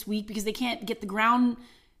bust this week because they can't get the ground,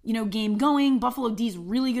 game going? Buffalo D's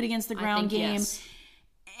really good against the ground game. Yes.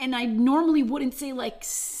 And I normally wouldn't say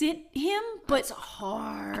sit him, but it's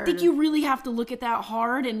hard. I think you really have to look at that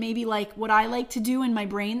hard, and maybe what I like to do in my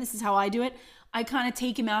brain, this is how I do it. I kind of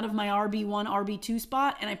take him out of my RB1, RB2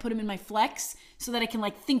 spot and I put him in my flex so that I can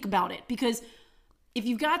think about it. Because if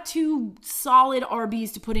you've got 2 solid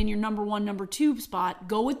RBs to put in your number 1, number 2 spot,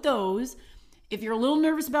 go with those. If you're a little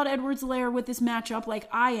nervous about Edwards-Helaire with this matchup like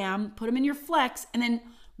I am, put him in your flex and then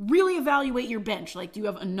really evaluate your bench. Do you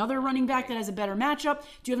have another running back that has a better matchup?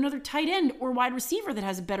 Do you have another tight end or wide receiver that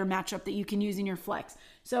has a better matchup that you can use in your flex?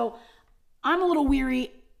 So I'm a little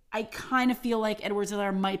weary. I kind of feel like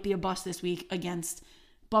Edwards-Helaire might be a bust this week against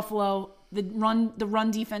Buffalo. The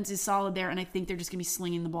run defense is solid there, and I think they're just going to be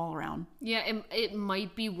slinging the ball around. Yeah, it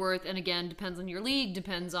might be worth, and again, depends on your league,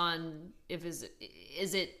 depends on is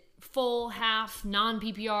it full, half,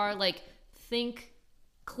 non-PPR, think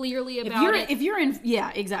clearly about it. If you're in,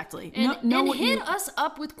 yeah, exactly. And hit us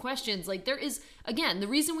up with questions. There is, again, the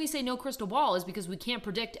reason we say no crystal ball is because we can't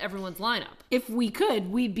predict everyone's lineup. If we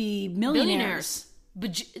could, we'd be millionaires.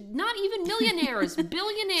 But not even millionaires,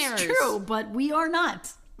 billionaires. It's true, but we are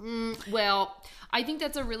not. Well, I think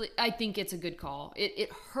I think it's a good call. It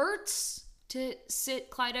hurts to sit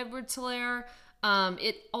Clyde Edwards-Helaire.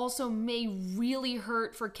 It also may really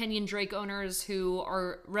hurt for Kenyon Drake owners who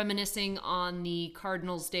are reminiscing on the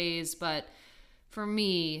Cardinals days, but For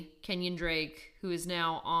me, Kenyon Drake, who is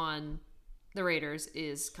now on the Raiders,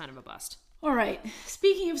 is kind of a bust. All right.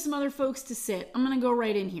 Speaking of some other folks to sit, I'm going to go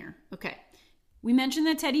right in here. Okay. We mentioned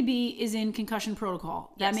that Teddy B is in concussion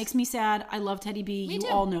protocol. That makes me sad. I love Teddy B. Me you too.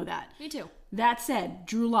 all know that. Me too. That said,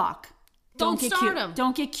 Drew Lock. Don't get start cute. him.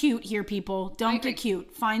 Don't get cute here, people. Don't get cute.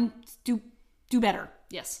 Do better.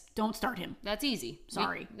 Yes. Don't start him. That's easy.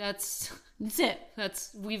 Sorry. That's it.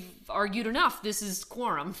 we've argued enough. This is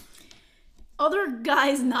quorum. Other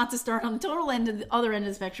guys not to start on the other end of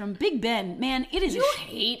the spectrum. Big Ben, man, it is. You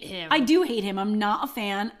hate him. I do hate him. I'm not a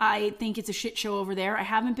fan. I think it's a shit show over there. I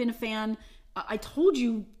haven't been a fan. I told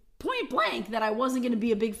you point blank that I wasn't going to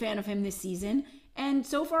be a big fan of him this season, and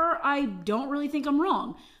so far I don't really think I'm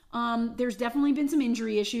wrong. There's definitely been some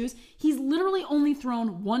injury issues. He's literally only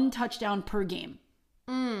thrown 1 touchdown per game.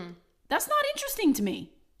 That's not interesting to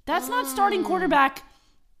me. That's not starting quarterback.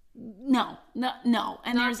 No.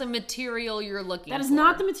 And That's the material you're looking for. That is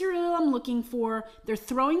not the material I'm looking for. They're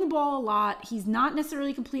throwing the ball a lot. He's not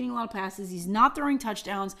necessarily completing a lot of passes. He's not throwing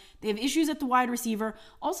touchdowns. They have issues at the wide receiver.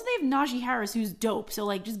 Also, they have Najee Harris, who's dope.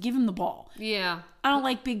 So, just give him the ball. Yeah. I don't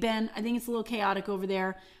like Big Ben. I think it's a little chaotic over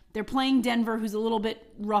there. They're playing Denver, who's a little bit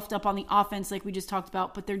roughed up on the offense like we just talked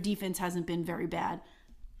about, but their defense hasn't been very bad.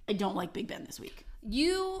 I don't like Big Ben this week.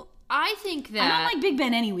 I think that... I don't like Big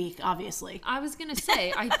Ben any week, obviously. I was going to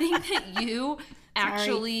say, I think that you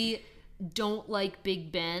actually don't like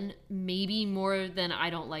Big Ben maybe more than I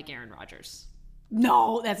don't like Aaron Rodgers.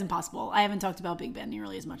 No, that's impossible. I haven't talked about Big Ben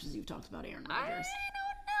nearly as much as you've talked about Aaron Rodgers.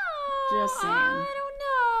 I don't know. Just saying. I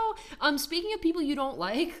don't know. Speaking of people you don't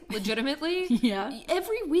like, legitimately, Yeah.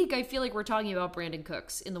 every week I feel like we're talking about Brandon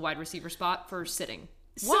Cooks in the wide receiver spot for sitting.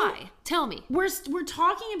 Why? Tell me. We're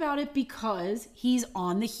talking about it because he's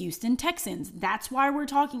on the Houston Texans. That's why we're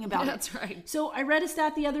talking about it. That's right. So I read a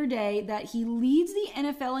stat the other day that he leads the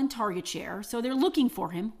NFL in target share. So they're looking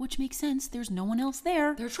for him, which makes sense. There's no one else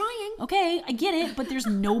there. They're trying. Okay, I get it, but there's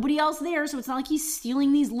nobody else there. So it's not like he's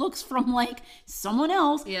stealing these looks from someone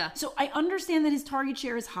else. Yeah. So I understand that his target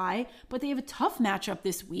share is high, but they have a tough matchup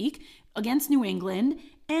this week against New England.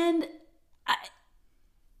 And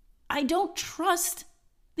I don't trust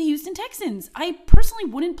the Houston Texans. I personally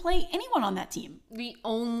wouldn't play anyone on that team. The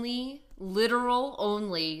literal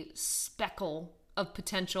only speckle of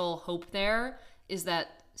potential hope there is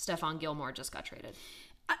that Stephon Gilmore just got traded.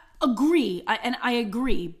 I agree. I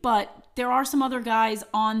agree. But there are some other guys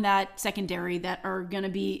on that secondary that are going to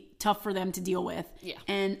be tough for them to deal with. Yeah.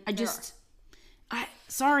 And I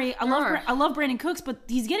love Brandon Cooks, but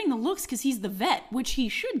he's getting the looks because he's the vet, which he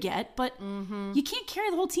should get. But you can't carry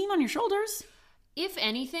the whole team on your shoulders. If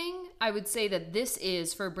anything, I would say that this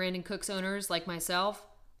is, for Brandon Cooks owners like myself,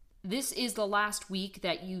 this is the last week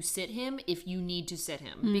that you sit him if you need to sit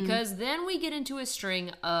him. Because then we get into a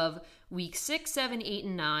string of week 6, 7, 8,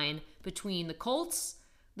 and 9 between the Colts,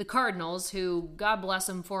 the Cardinals, who, God bless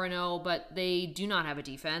them, 4-0, but they do not have a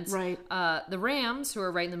defense. Right. The Rams, who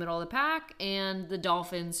are right in the middle of the pack, and the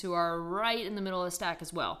Dolphins, who are right in the middle of the stack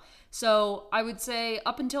as well. So I would say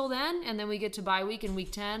up until then, and then we get to bye week in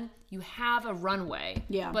week 10, you have a runway.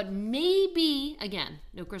 Yeah. But maybe, again,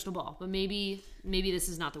 no crystal ball, but maybe this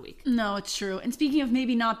is not the week. No, it's true. And speaking of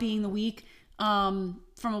maybe not being the week, from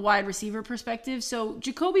a wide receiver perspective, so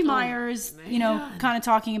Jacoby Myers, kind of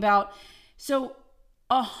talking about, so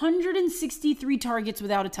 163 targets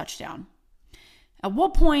without a touchdown. At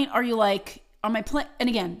what point are you like, am I playing? And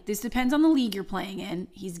again, this depends on the league you're playing in.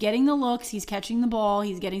 He's getting the looks, he's catching the ball,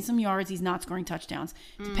 he's getting some yards, he's not scoring touchdowns.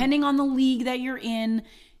 Depending on the league that you're in,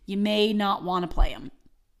 you may not want to play him.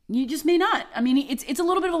 You just may not. I mean, it's a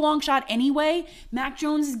little bit of a long shot anyway. Mac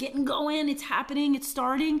Jones is getting going, it's happening, it's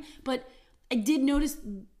starting. But I did notice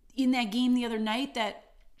in that game the other night that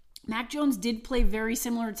Mac Jones did play very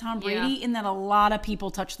similar to Tom Brady in that a lot of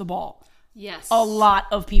people touch the ball. Yes. A lot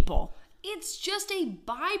of people. It's just a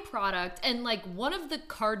byproduct. And one of the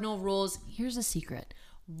cardinal rules, here's a secret.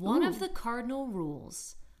 One of the cardinal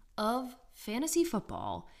rules of fantasy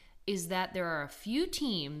football is that there are a few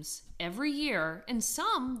teams every year, and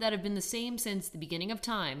some that have been the same since the beginning of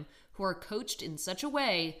time, who are coached in such a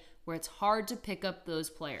way where it's hard to pick up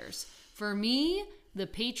those players. For me, the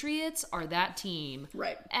Patriots are that team.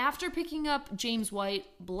 Right. After picking up James White,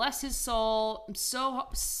 bless his soul, I'm so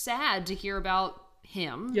sad to hear about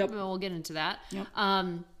him. Yep. We'll get into that. Yep.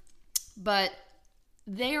 But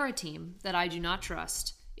they are a team that I do not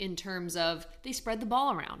trust in terms of they spread the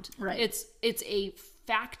ball around. Right. It's a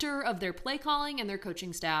factor of their play calling and their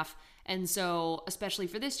coaching staff. And so, especially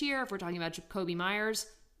for this year, if we're talking about Jacoby Myers,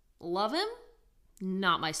 love him,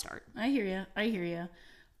 not my start. I hear you.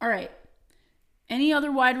 All right. Any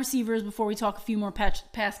other wide receivers before we talk a few more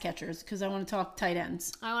pass catchers? Because I want to talk tight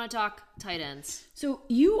ends. I want to talk tight ends. So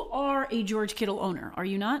you are a George Kittle owner, are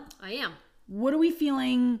you not? I am. What are we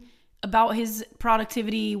feeling about his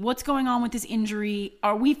productivity? What's going on with this injury?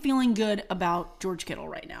 Are we feeling good about George Kittle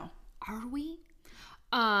right now? Are we?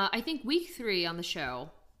 I think week 3 on the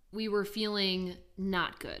show, we were feeling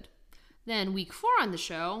not good. Then week 4 on the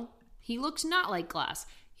show, he looks not like glass.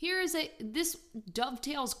 This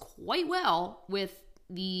dovetails quite well with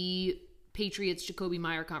the Patriots Jacoby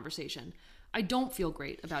Meyer conversation. I don't feel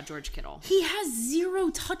great about George Kittle. He has 0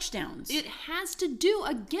 touchdowns. It has to do,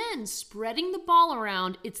 again, spreading the ball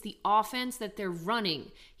around. It's the offense that they're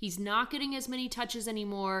running. He's not getting as many touches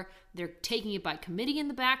anymore. They're taking it by committee in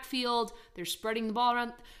the backfield. They're spreading the ball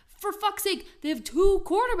around. For fuck's sake, they have 2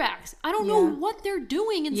 quarterbacks. I don't know what they're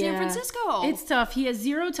doing in San Francisco. It's tough. He has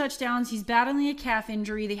 0 touchdowns. He's battling a calf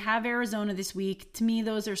injury. They have Arizona this week. To me,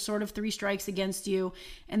 those are sort of 3 strikes against you.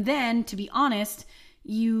 And then, to be honest,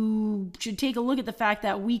 you should take a look at the fact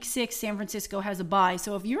that week 6, San Francisco has a bye.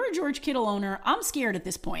 So if you're a George Kittle owner, I'm scared at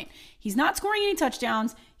this point. He's not scoring any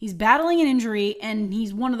touchdowns. He's battling an injury, and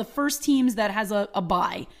he's one of the first teams that has a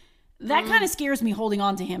bye. That kind of scares me holding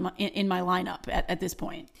on to him in my lineup at this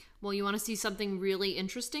point. Well, you want to see something really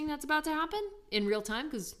interesting that's about to happen in real time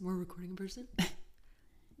because we're recording in person?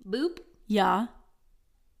 Boop. Yeah.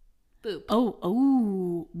 Boop.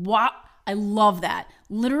 Oh, wow. I love that.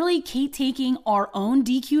 Literally, Kate taking our own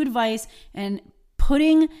DQ advice and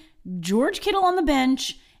putting George Kittle on the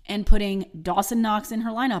bench and putting Dawson Knox in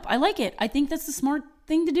her lineup. I like it. I think that's the smart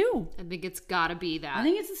thing to do. I think it's got to be that. I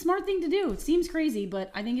think it's the smart thing to do. It seems crazy,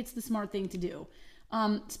 but I think it's the smart thing to do.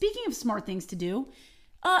 Speaking of smart things to do,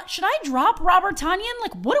 should I drop Robert Tonyan?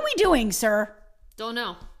 Like, what are we doing, sir? Don't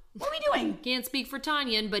know. What are we doing? Can't speak for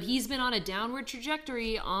Tonyan, but he's been on a downward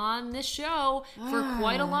trajectory on this show for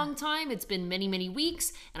quite a long time. It's been many, many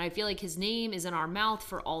weeks, and I feel like his name is in our mouth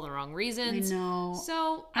for all the wrong reasons. I know.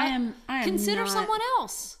 So I am consider not... someone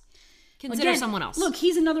else. Consider someone else. Look,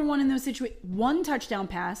 he's another one in those situations. 1 touchdown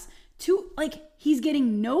pass, 2, like, he's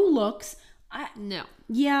getting no looks. No.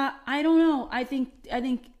 Yeah, I don't know. I think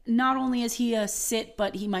not only is he a sit,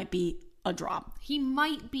 but he might be a drop. He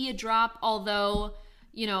might be a drop, although,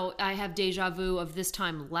 you know, I have deja vu of this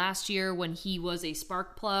time last year when he was a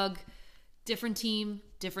spark plug. Different team,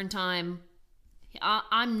 different time.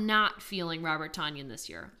 I'm not feeling Robert Tonyan this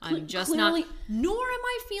year. I'm just clearly, not. Nor am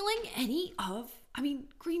I feeling any of. I mean,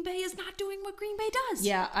 Green Bay is not doing what Green Bay does.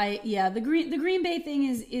 Yeah, the Green Bay thing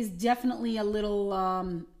is definitely a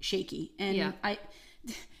little shaky. And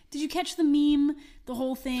did you catch the meme, the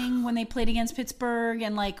whole thing when they played against Pittsburgh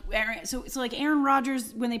and like so like Aaron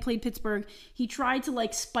Rodgers when they played Pittsburgh, he tried to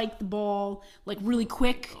like spike the ball like really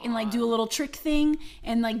quick and like do a little trick thing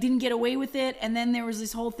and like didn't get away with it. And then there was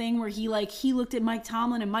this whole thing where he looked at Mike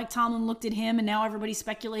Tomlin and Mike Tomlin looked at him, and now everybody's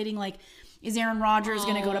speculating like, is Aaron Rodgers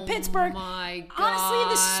going to go to Pittsburgh? My God.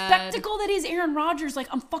 Honestly, the spectacle that is Aaron Rodgers, like,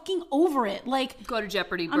 I'm fucking over it. Like, go to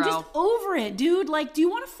Jeopardy, bro. I'm just over it, dude. Like, do you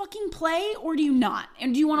want to fucking play or do you not?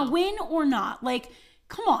 And do you want to win or not? Like,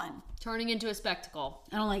 come on. Turning into a spectacle.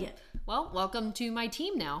 I don't like it. Well, welcome to my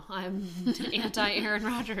team now. I'm anti-Aaron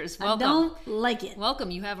Rodgers. Welcome. I don't like it. Welcome.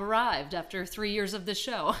 You have arrived after 3 years of this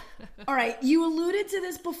show. All right. You alluded to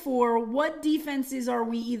this before. What defenses are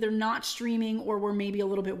we either not streaming or we're maybe a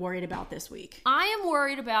little bit worried about this week? I am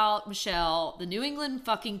worried about, Michelle, the New England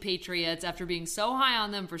fucking Patriots. After being so high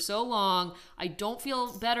on them for so long, I don't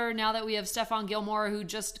feel better now that we have Stephon Gilmore, who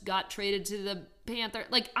just got traded to the Panthers.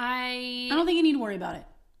 Like, I don't think you need to worry about it.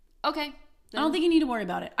 Okay. I don't think you need to worry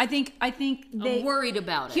about it. I think I'm worried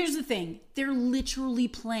about it. Here's the thing. They're literally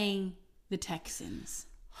playing the Texans.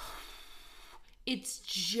 Yeah,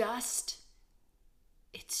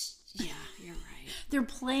 you're right. They're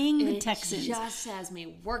playing the Texans. It just has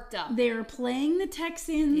me worked up. They're playing the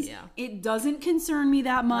Texans. Yeah. It doesn't concern me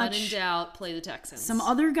that much. When in doubt, play the Texans. Some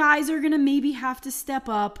other guys are going to maybe have to step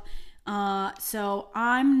up. So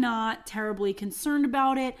I'm not terribly concerned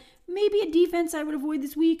about it. Maybe a defense I would avoid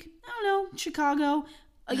this week. I don't know. Chicago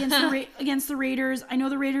against the Raiders. I know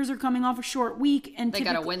the Raiders are coming off a short week, and they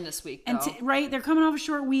got to win this week, though. Right? They're coming off a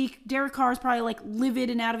short week. Derek Carr is probably like livid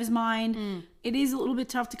and out of his mind. It is a little bit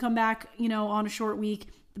tough to come back, on a short week.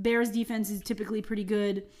 The Bears defense is typically pretty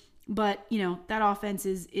good, but that offense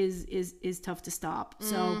is tough to stop.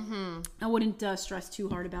 So I wouldn't stress too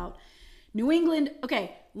hard about New England.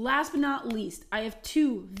 Okay, last but not least, I have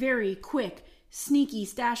 2 very quick sneaky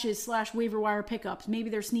stashes / waiver wire pickups. Maybe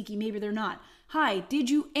they're sneaky, maybe they're not. Hi, did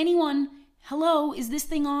anyone Hello, is this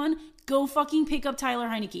thing on? Go fucking pick up Tyler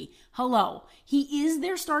Heinicke. Hello. He is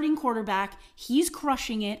their starting quarterback. He's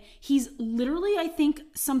crushing it. He's literally, I think,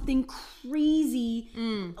 something crazy,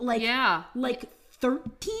 like 13%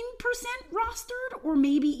 rostered or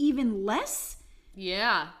maybe even less.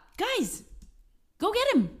 Yeah. Guys, go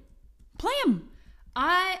get him. Play him.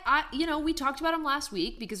 We talked about him last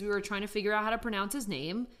week because we were trying to figure out how to pronounce his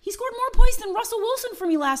name. He scored more points than Russell Wilson for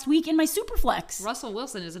me last week in my Superflex. Russell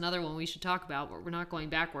Wilson is another one we should talk about, but we're not going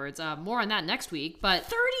backwards. More on that next week, but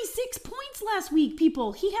 36 points last week,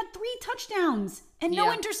 people. He had 3 touchdowns and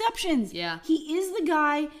no interceptions. Yeah. He is the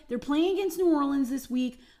guy. They're playing against New Orleans this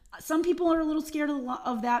week. Some people are a little scared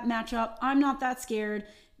of that matchup. I'm not that scared.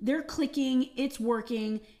 They're clicking. It's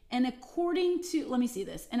working. And according to, let me see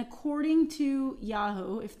this. And according to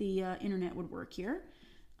Yahoo, if the internet would work here.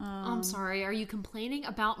 I'm sorry. Are you complaining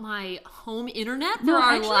about my home internet for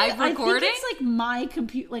our live recording? I think it's like my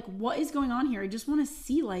computer. Like, what is going on here? I just want to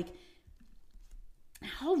see, like,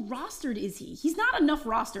 how rostered is he? He's not enough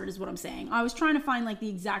rostered, is what I'm saying. I was trying to find like the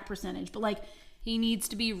exact percentage, but like, he needs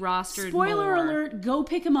to be rostered. Spoiler alert! Go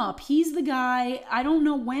pick him up. He's the guy. I don't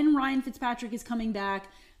know when Ryan Fitzpatrick is coming back.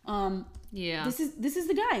 Yeah. This is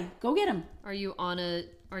the guy. Go get him. Are you on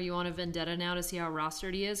a vendetta now to see how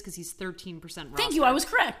rostered he is? Because he's 13% rostered. Thank you. I was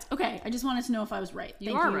correct. Okay. I just wanted to know if I was right.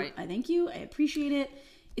 You are right. I thank you. I appreciate it.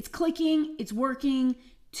 It's clicking. It's working.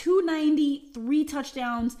 290, 3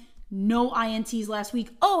 touchdowns, no INTs last week.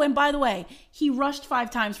 Oh, and by the way, he rushed 5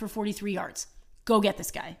 times for 43 yards. Go get this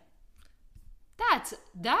guy. That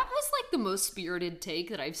was like the most spirited take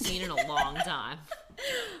that I've seen in a long time.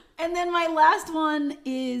 And then my last one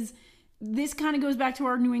is, this kind of goes back to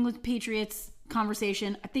our New England Patriots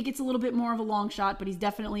conversation. I think it's a little bit more of a long shot, but he's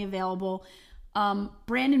definitely available.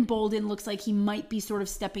 Brandon Bolden looks like he might be sort of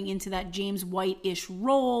stepping into that James White-ish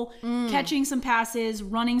role, catching some passes,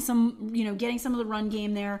 running some, getting some of the run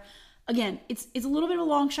game there. Again, it's a little bit of a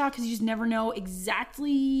long shot because you just never know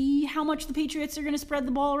exactly how much the Patriots are going to spread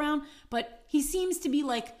the ball around, but he seems to be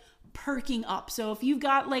like perking up. So if you've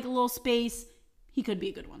got like a little space, he could be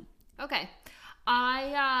a good one. Okay.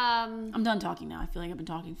 I'm done talking now. I feel like I've been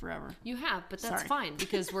talking forever. You have, but that's fine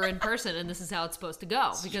because we're in person and this is how it's supposed to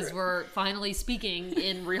go because we're finally speaking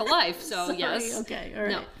in real life. So Sorry. Yes. Okay. All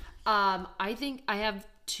right. No. I think I have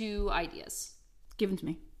 2 ideas. Give them to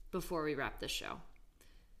me. Before we wrap this show.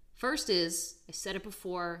 First is, I said it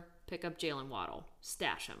before, pick up Jalen Waddle.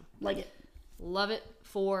 Stash him. Like it. Love it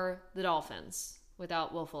for the Dolphins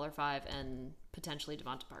without Will Fuller 5 and potentially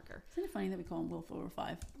Devonta Parker. Isn't it funny that we call him Will Fuller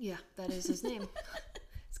 5? Yeah, that is his name.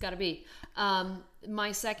 It's got to be.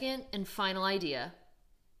 My second and final idea,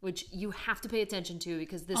 which you have to pay attention to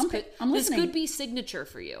because this could be signature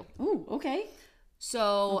for you. Ooh, okay. So,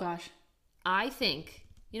 oh gosh. I think,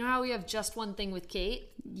 you know how we have just one thing with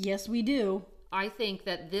Kate? Yes, we do. I think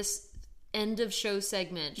that this end of show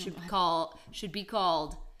segment should be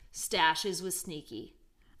called Stashes with Sneaky.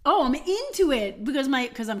 Oh, I'm into it because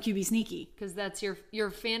I'm QB Sneaky. Because that's your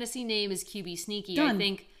fantasy name is QB Sneaky. Done.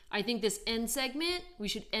 I think this end segment, we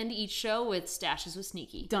should end each show with Stashes with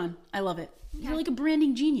Sneaky. Done. I love it. You're like a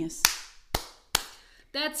branding genius.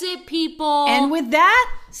 That's it, people. And with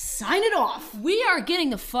that, sign it off. We are getting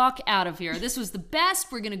the fuck out of here. This was the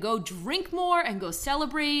best. We're going to go drink more and go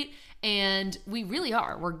celebrate. And we really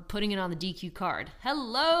are. We're putting it on the DQ card.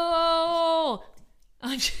 Hello.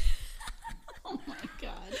 Oh my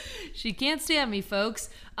God. She can't stand me, folks.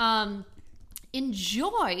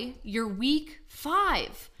 Enjoy your week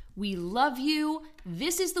 5. We love you.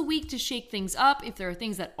 This is the week to shake things up. If there are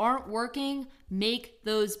things that aren't working, make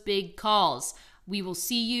those big calls. We will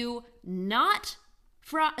see you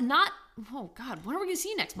oh God, when are we going to see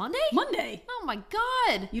you next? Monday? Monday. Oh my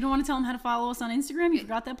God. You don't want to tell them how to follow us on Instagram? You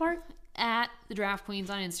forgot that part? At the Draft Queens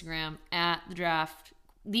on Instagram. At the Draft...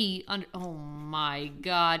 oh my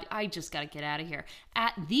God, I just gotta get out of here.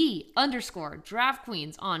 At _Draft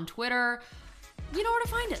Queens on Twitter. You know where to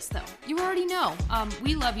find us, though. You already know.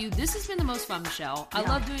 We love you. This has been the most fun show. I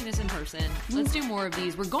love doing this in person. Let's do more of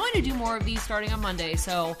these. We're going to do more of these starting on Monday,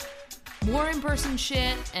 so more in-person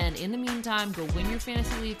shit. And in the meantime, go win your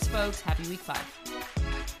fantasy leagues, folks. Happy week 5.